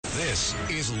This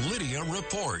is Lidia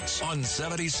Reports on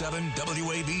 77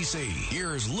 WABC.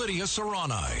 Here's Lydia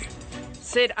Serrani.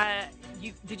 Sid,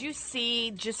 did you see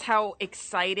just how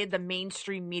excited the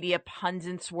mainstream media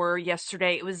pundits were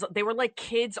yesterday? They were like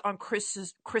kids on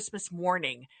Christmas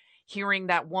morning hearing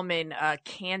that woman,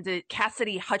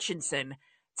 Cassidy Hutchinson,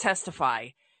 testify.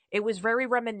 It was very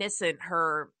reminiscent,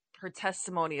 her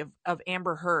testimony of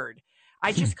Amber Heard.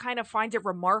 I just kind of find it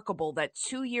remarkable that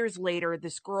 2 years later,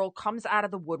 this girl comes out of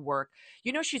the woodwork.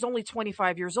 You know, she's only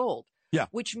 25 years old. Yeah.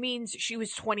 Which means she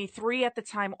was 23 at the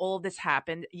time all of this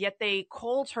happened, yet they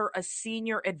called her a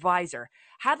senior advisor.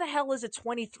 How the hell is a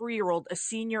 23-year-old a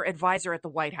senior advisor at the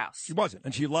White House? She wasn't,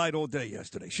 and she lied all day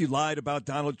yesterday. She lied about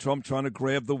Donald Trump trying to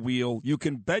grab the wheel. You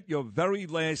can bet your very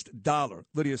last dollar,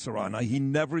 Lidia Serrani, he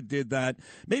never did that.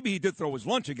 Maybe he did throw his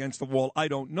lunch against the wall. I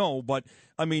don't know. But,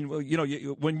 I mean, you know,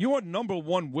 when your number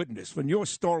one witness, when your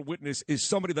star witness is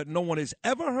somebody that no one has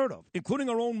ever heard of, including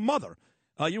her own mother,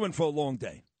 you're in for a long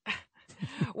day.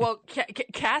 Well,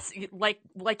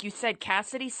 like you said,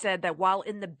 Cassidy said that while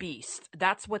in the Beast,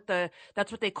 that's what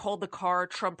they called the car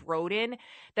Trump rode in,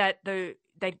 that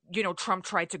Trump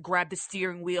tried to grab the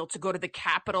steering wheel to go to the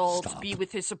Capitol, to be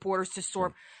with his supporters, to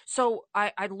storm. So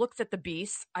I looked at the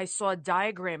Beast. I saw a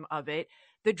diagram of it.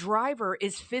 The driver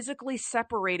is physically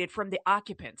separated from the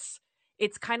occupants.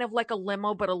 It's kind of like a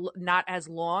limo, but not as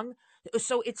long.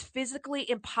 So it's physically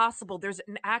impossible. There's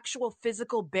an actual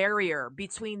physical barrier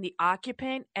between the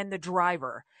occupant and the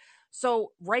driver.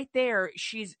 So right there,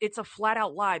 it's a flat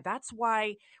out lie. That's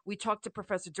why we talked to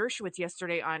Professor Dershowitz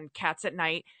yesterday on Cats at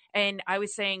Night. And I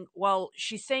was saying, well,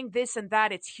 she's saying this and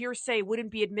that. It's hearsay,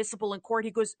 wouldn't be admissible in court.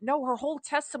 He goes, no, her whole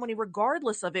testimony,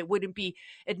 regardless of it, wouldn't be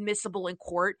admissible in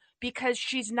court because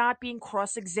she's not being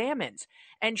cross-examined.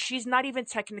 And she's not even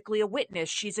technically a witness.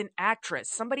 She's an actress,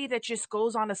 somebody that just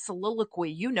goes on a soliloquy.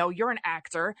 You know, you're an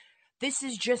actor. This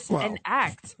is just an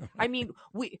act. I mean,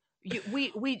 we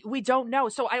don't know.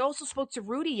 So I also spoke to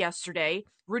Rudy yesterday,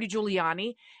 Rudy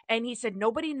Giuliani, and he said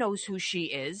nobody knows who she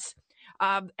is.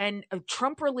 And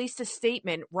Trump released a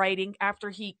statement writing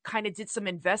after he kind of did some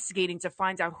investigating to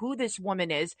find out who this woman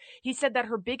is. He said that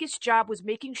her biggest job was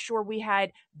making sure we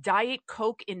had Diet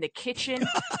Coke in the kitchen.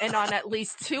 And on at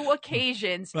least 2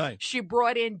 occasions, she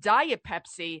brought in Diet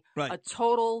Pepsi, a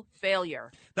total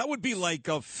failure. That would be like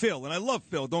Phil. And I love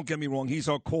Phil. Don't get me wrong. He's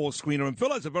our call screener. And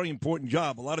Phil has a very important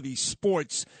job. A lot of these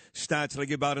sports stats that I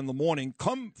give out in the morning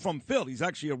come from Phil. He's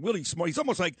actually a really smart. He's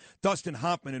almost like Dustin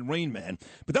Hoffman in Rain Man.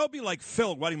 But that would be like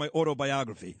Phil writing my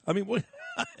autobiography. I mean, what?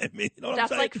 You know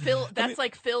that's like Phil. That's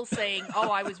like Phil saying, "Oh,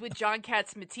 I was with John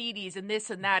Catsimatidis and this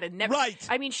and that and never." Right.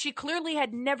 I mean, she clearly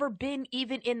had never been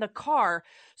even in the car.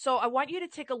 So I want you to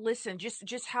take a listen.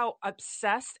 Just how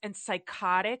obsessed and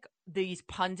psychotic these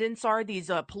pundits are. These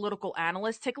political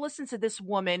analysts. Take a listen to this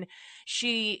woman.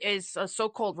 She is a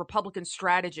so-called Republican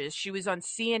strategist. She was on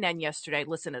CNN yesterday.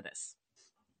 Listen to this.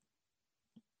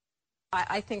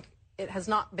 I think it has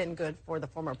not been good for the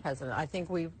former president. I think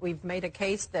we've made a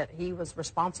case that he was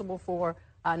responsible for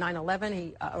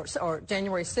 9/11 or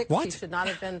January 6th. What? He should not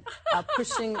have been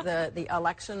pushing the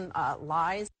election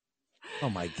lies.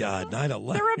 Oh, my God,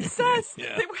 9/11. They're obsessed.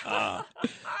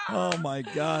 Oh, my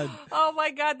God. Oh, my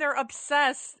God, they're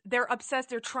obsessed. They're obsessed.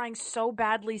 They're trying so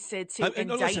badly, Sid, to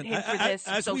indict him for this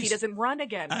so he doesn't run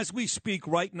again. As we speak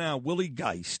right now, Willie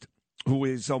Geist, who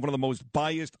is one of the most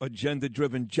biased,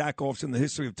 agenda-driven jack-offs in the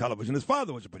history of television. His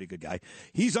father was a pretty good guy.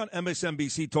 He's on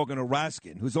MSNBC talking to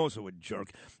Raskin, who's also a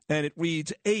jerk. And it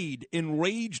reads, aide,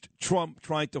 enraged Trump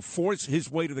trying to force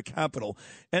his way to the Capitol.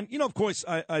 And, you know, of course,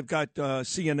 I've got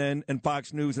CNN and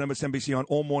Fox News and MSNBC on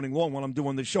all morning long while I'm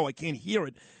doing the show. I can't hear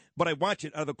it, but I watch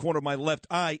it out of the corner of my left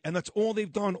eye, and that's all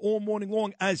they've done all morning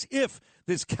long, as if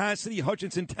this Cassidy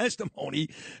Hutchinson testimony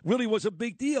really was a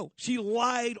big deal. She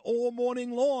lied all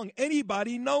morning long.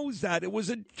 Anybody knows that. It was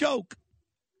a joke.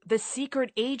 The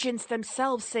secret agents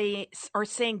themselves are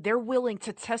saying they're willing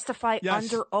to testify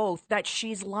under oath that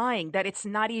she's lying, that it's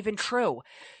not even true.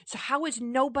 So how is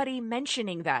nobody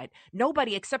mentioning that?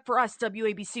 Nobody except for us,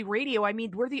 WABC Radio. I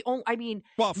mean, we're the only. I mean,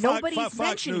 nobody's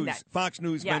mentioning that. Fox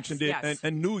News mentioned it,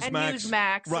 and Newsmax,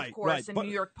 Newsmax, of course, and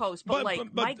New York Post. But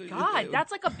my God,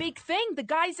 that's like a big thing. The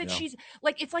guys that she's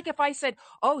like, it's like if I said,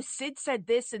 "Oh, Sid said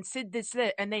this and Sid this,"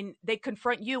 and then they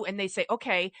confront you and they say,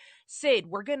 "Okay, Sid,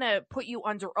 we're gonna put you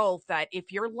under oath that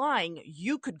if you're lying,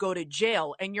 you could go to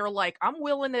jail." And you're like, "I'm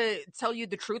willing to tell you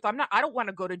the truth. I don't want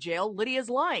to go to jail. Lydia's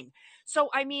lying." So,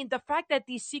 I mean, the fact that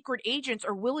these secret agents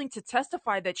are willing to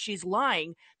testify that she's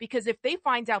lying, because if they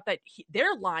find out that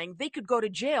they're lying, they could go to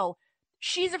jail.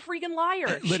 She's a freaking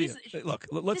liar. Lydia, look,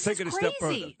 let's take it a step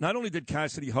further. Not only did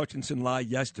Cassidy Hutchinson lie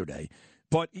yesterday,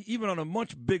 But even on a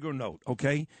much bigger note,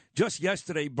 okay, just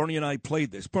yesterday, Bernie and I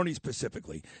played this, Bernie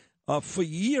specifically. For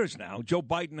years now, Joe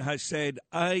Biden has said,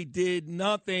 I did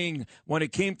nothing when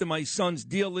it came to my son's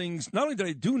dealings. Not only did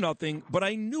I do nothing, but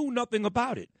I knew nothing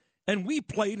about it. And we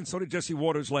played, and so did Jesse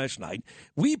Waters last night,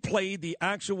 we played the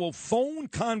actual phone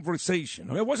conversation.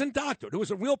 I mean, it wasn't doctored. It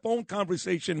was a real phone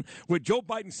conversation where Joe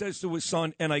Biden says to his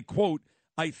son, and I quote,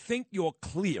 I think you're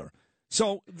clear.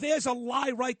 So there's a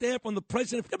lie right there from the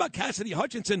president. Forget about Cassidy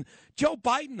Hutchinson. Joe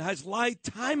Biden has lied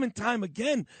time and time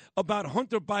again about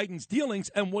Hunter Biden's dealings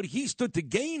and what he stood to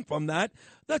gain from that.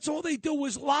 That's all they do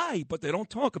is lie, but they don't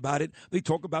talk about it. They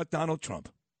talk about Donald Trump.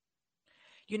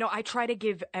 You know, I try to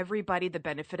give everybody the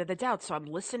benefit of the doubt. So I'm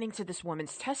listening to this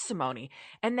woman's testimony.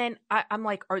 And then I'm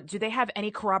like, do they have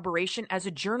any corroboration? As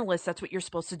a journalist, that's what you're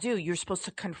supposed to do. You're supposed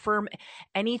to confirm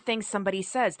anything somebody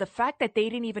says. The fact that they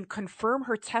didn't even confirm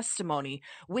her testimony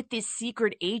with these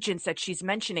secret agents that she's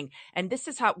mentioning. And this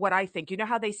is what I think. You know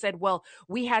how they said, well,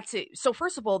 we had to. So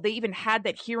first of all, they even had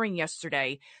that hearing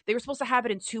yesterday. They were supposed to have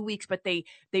it in 2 weeks, but they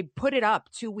put it up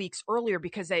 2 weeks earlier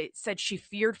because they said she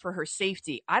feared for her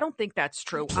safety. I don't think that's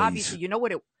true. Please. Obviously, you know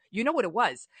what it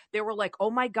was. They were like, oh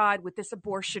my God, with this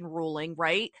abortion ruling,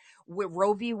 right? With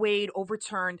Roe v. Wade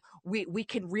overturned, we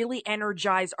can really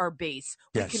energize our base.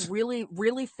 Yes. We can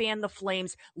really fan the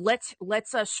flames. Let's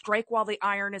strike while the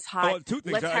iron is hot. Well, two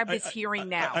things. Let's have this hearing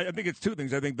now. I think it's two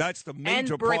things. I think that's the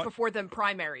major and right before the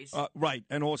primaries. Right.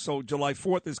 And also July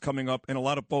 4th is coming up, and a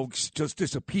lot of folks just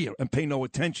disappear and pay no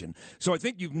attention. So I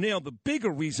think you've nailed the bigger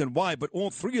reason why, but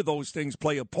all three of those things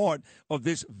play a part of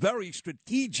this very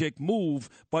strategic move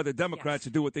by the Democrats to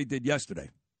do what they did yesterday.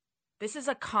 This is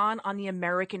a con on the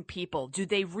American people. Do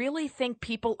they really think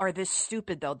people are this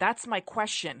stupid, though? That's my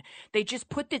question. They just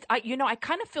put this, I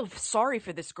kind of feel sorry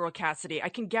for this girl, Cassidy. I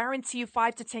can guarantee you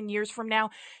 5 to 10 years from now,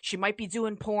 she might be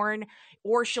doing porn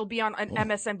or she'll be on an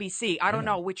MSNBC. I don't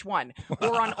know which one,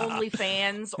 or on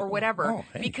OnlyFans or whatever,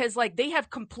 because they have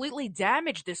completely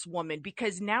damaged this woman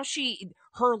because now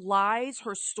her lies,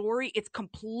 her story, it's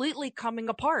completely coming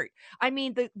apart. I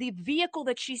mean, the vehicle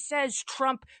that she says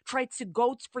Trump tried to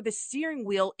go for the steering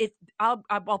wheel,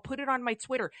 I'll put it on my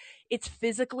Twitter. It's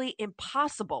physically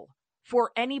impossible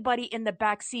for anybody in the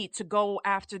back seat to go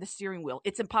after the steering wheel.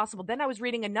 It's impossible. Then I was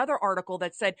reading another article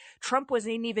that said Trump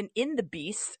wasn't even in the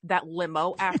Beast, that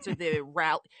limo, after the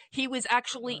route. He was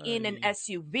actually in an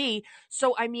SUV.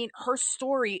 So, I mean, her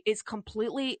story is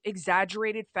completely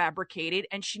exaggerated, fabricated,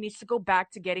 and she needs to go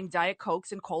back to getting Diet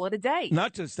Cokes and call it a day.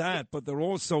 Not just that, but they're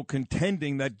also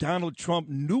contending that Donald Trump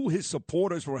knew his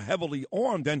supporters were heavily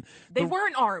armed. And they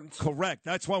weren't armed. Correct.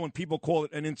 That's why when people call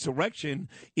it an insurrection,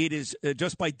 it is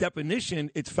just by definition,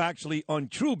 it's factually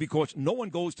untrue because no one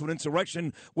goes to an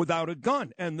insurrection without a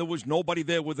gun. And there was nobody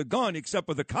there with a gun except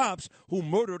for the cops who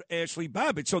murdered Ashley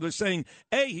Babbitt. So they're saying,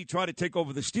 A, he tried to take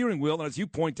over the steering wheel. And as you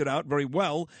pointed out very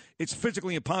well, it's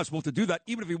physically impossible to do that,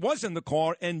 even if he was in the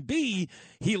car. And B,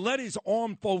 he let his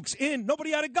armed folks in.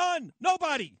 Nobody had a gun.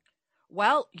 Nobody.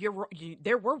 Well,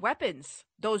 there were weapons.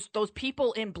 Those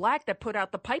people in black that put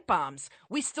out the pipe bombs.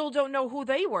 We still don't know who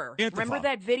they were. Antifa. Remember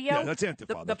that video? Yeah, that's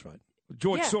Antifa. That's right.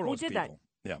 George Soros who did people.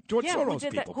 That? Yeah, George Soros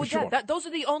people, for sure. Those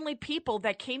are the only people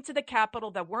that came to the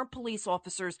Capitol that weren't police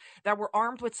officers, that were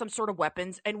armed with some sort of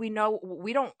weapons. And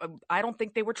I don't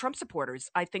think they were Trump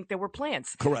supporters. I think they were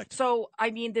plants. Correct. So,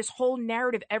 I mean, this whole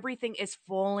narrative, everything is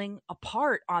falling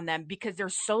apart on them because they're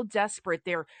so desperate.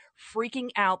 They're freaking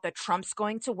out that Trump's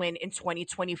going to win in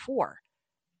 2024.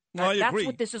 No, I That's agree.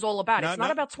 what this is all about. It's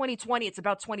not about 2020. It's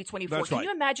about 2024. That's Can right.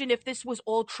 you imagine if this was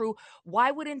all true?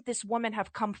 Why wouldn't this woman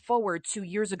have come forward 2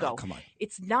 years ago? Oh, come on.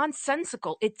 It's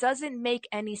nonsensical. It doesn't make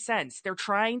any sense. They're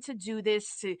trying to do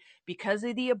this because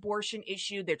of the abortion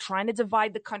issue. They're trying to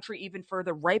divide the country even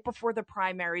further right before the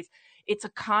primaries. It's a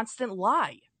constant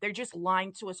lie. They're just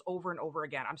lying to us over and over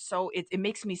again. It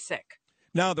makes me sick.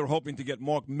 Now they're hoping to get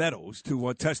Mark Meadows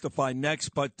to testify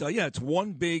next. But, it's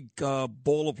one big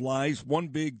ball of lies, one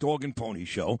big dog and pony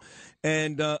show.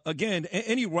 And, again,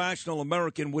 any rational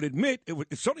American would admit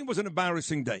it certainly was an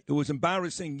embarrassing day. It was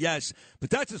embarrassing, yes, but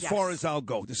that's as far as I'll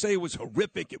go. To say it was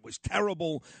horrific, it was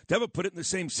terrible, to ever put it in the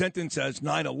same sentence as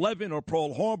 9/11 or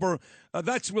Pearl Harbor,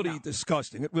 that's really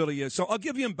disgusting. It really is. So I'll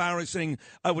give you embarrassing.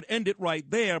 I would end it right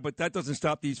there, but that doesn't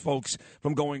stop these folks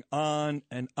from going on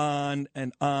and on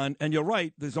and on. And you're right.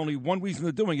 There's only one reason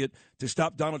they're doing it, to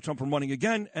stop Donald Trump from running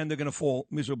again, and they're going to fall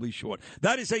miserably short.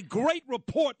 That is a great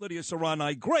report, Lidia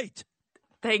Serrani. Great.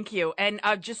 Thank you. And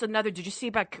just another, did you see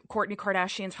about Kourtney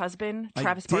Kardashian's husband,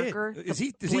 Travis Barker? Is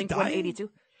he Blink dying? 182?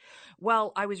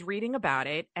 Well, I was reading about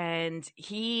it, and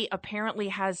he apparently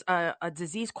has a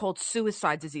disease called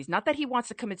suicide disease. Not that he wants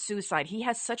to commit suicide. He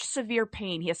has such severe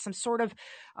pain. He has some sort of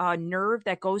nerve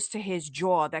that goes to his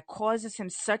jaw that causes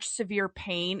him such severe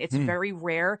pain. It's very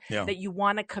rare that you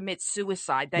want to commit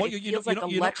suicide, that it feels like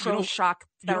electroshock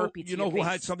therapy to you know your who face.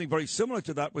 had something very similar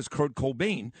to that was Kurt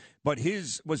Cobain, but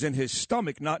his was in his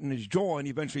stomach, not in his jaw, and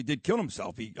he eventually did kill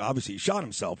himself. He obviously shot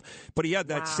himself, but he had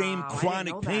that same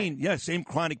chronic pain. Yeah, same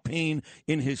chronic pain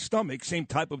in his stomach, same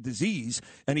type of disease,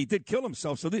 and he did kill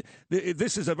himself. So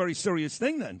this is a very serious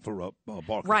thing then for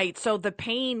Barker. Right. So the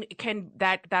pain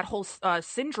that whole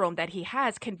syndrome that he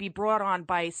has can be brought on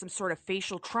by some sort of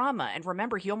facial trauma. And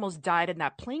remember, he almost died in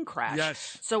that plane crash.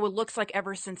 Yes. So it looks like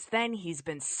ever since then he's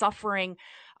been suffering.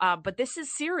 But this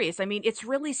is serious. I mean, it's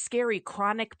really scary,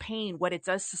 chronic pain, what it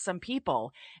does to some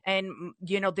people. And,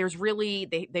 there's really,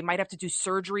 they might have to do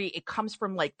surgery. It comes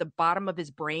from like the bottom of his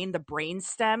brain, the brain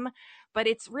stem. But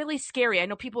it's really scary. I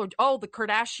know people are, the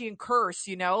Kardashian curse,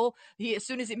 as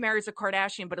soon as he marries a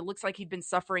Kardashian, but it looks like he'd been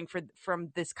suffering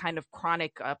from this kind of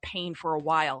chronic pain for a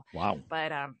while. Wow.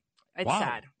 It's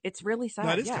sad. It's really sad.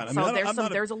 That is yeah. kind of, So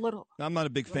there's a little. I'm not a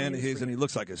big fan of his, and he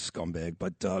looks like a scumbag.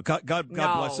 But God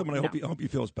bless him, and I hope he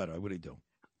feels better. I really do.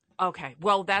 Okay,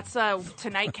 well, that's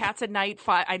tonight, Cats at Night.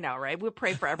 I know, right? We'll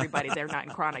pray for everybody. They're not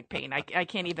in chronic pain. I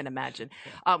can't even imagine.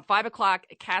 5 o'clock,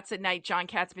 Cats at Night, John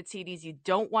Catsimatidis. You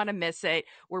don't want to miss it,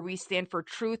 where we stand for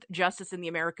truth, justice, and the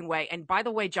American way. And by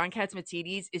the way, John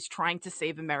Catsimatidis is trying to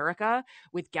save America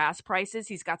with gas prices.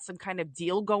 He's got some kind of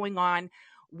deal going on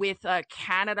with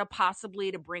Canada possibly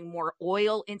to bring more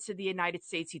oil into the United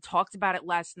States. He talked about it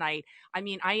last night. I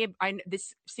mean,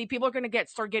 people are going to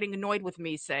start getting annoyed with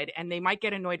me, Sid, and they might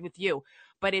get annoyed with you.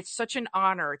 But it's such an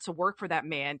honor to work for that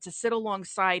man, to sit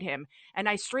alongside him. And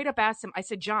I straight up asked him, I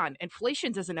said, John,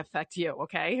 inflation doesn't affect you,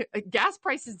 okay? Gas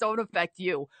prices don't affect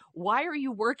you. Why are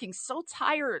you working so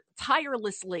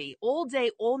tirelessly all day,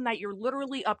 all night? You're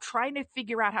literally up trying to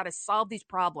figure out how to solve these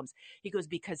problems. He goes,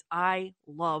 because I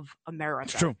love America.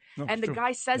 It's true. No, and the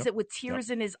guy says it with tears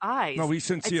in his eyes. No, he's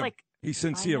sincere. It's like, he's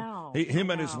sincere. Him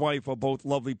and his wife are both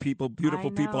lovely people, beautiful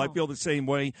people. I feel the same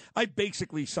way. I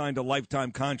basically signed a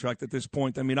lifetime contract at this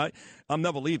point. I mean, I'm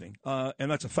never leaving,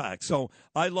 and that's a fact. So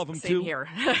I love him Same too. Here.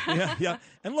 yeah.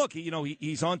 And look,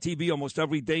 he's on TV almost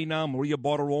every day now. Maria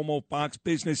Bartiromo, Fox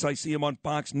Business. I see him on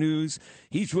Fox News.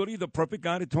 He's really the perfect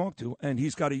guy to talk to, and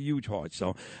he's got a huge heart.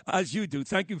 So, as you do,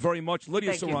 thank you very much,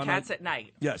 Lidia Serrano. Thank you. Cats at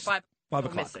Night. Yes. 5 5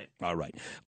 o'clock. All right.